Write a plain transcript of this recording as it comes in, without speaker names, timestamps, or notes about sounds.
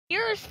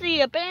Here's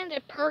the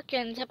abandoned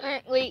Perkins,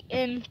 apparently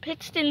in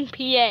Pittston,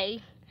 PA.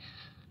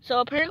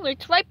 So apparently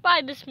it's right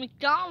by this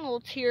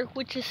McDonald's here,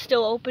 which is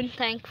still open,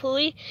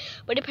 thankfully.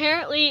 But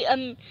apparently,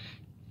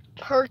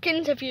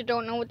 Perkins, if you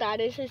don't know what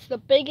that is the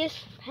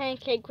biggest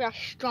pancake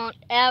restaurant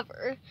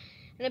ever.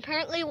 And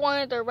apparently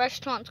one of their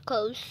restaurants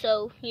closed,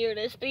 so here it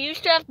is. They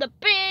used to have the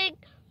big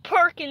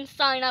Perkins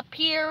sign up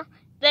here,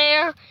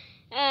 there,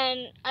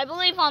 and I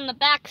believe on the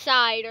back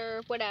side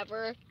or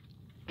whatever.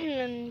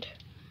 And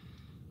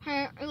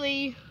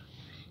apparently,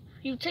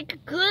 if you take a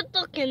good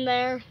look in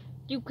there,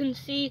 you can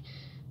see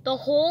the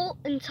whole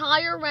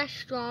entire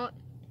restaurant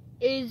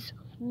is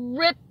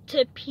ripped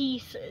to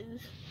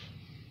pieces.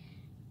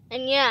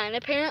 And yeah, and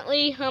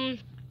apparently,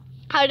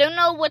 I don't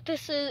know what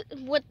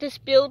this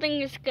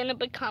building is gonna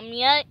become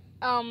yet.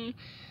 Yeah,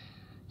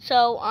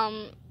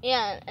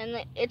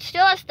 and it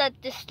still has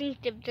that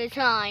distinctive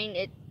design.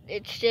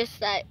 It's just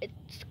that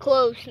it's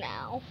closed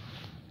now.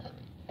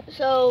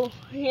 So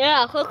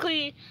yeah,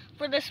 luckily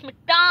for this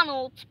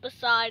McDonald's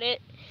beside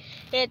it,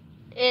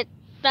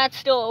 that's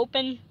still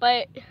open,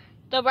 but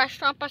the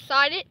restaurant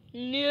beside it,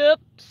 nope,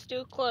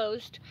 still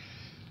closed.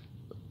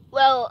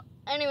 Well,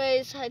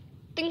 anyways, I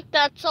think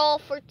that's all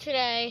for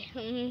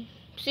today.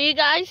 See you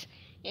guys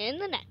in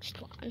the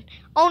next one.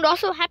 Oh, and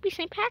also happy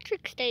St.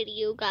 Patrick's Day to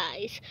you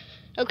guys.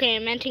 Okay,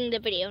 I'm ending the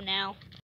video now.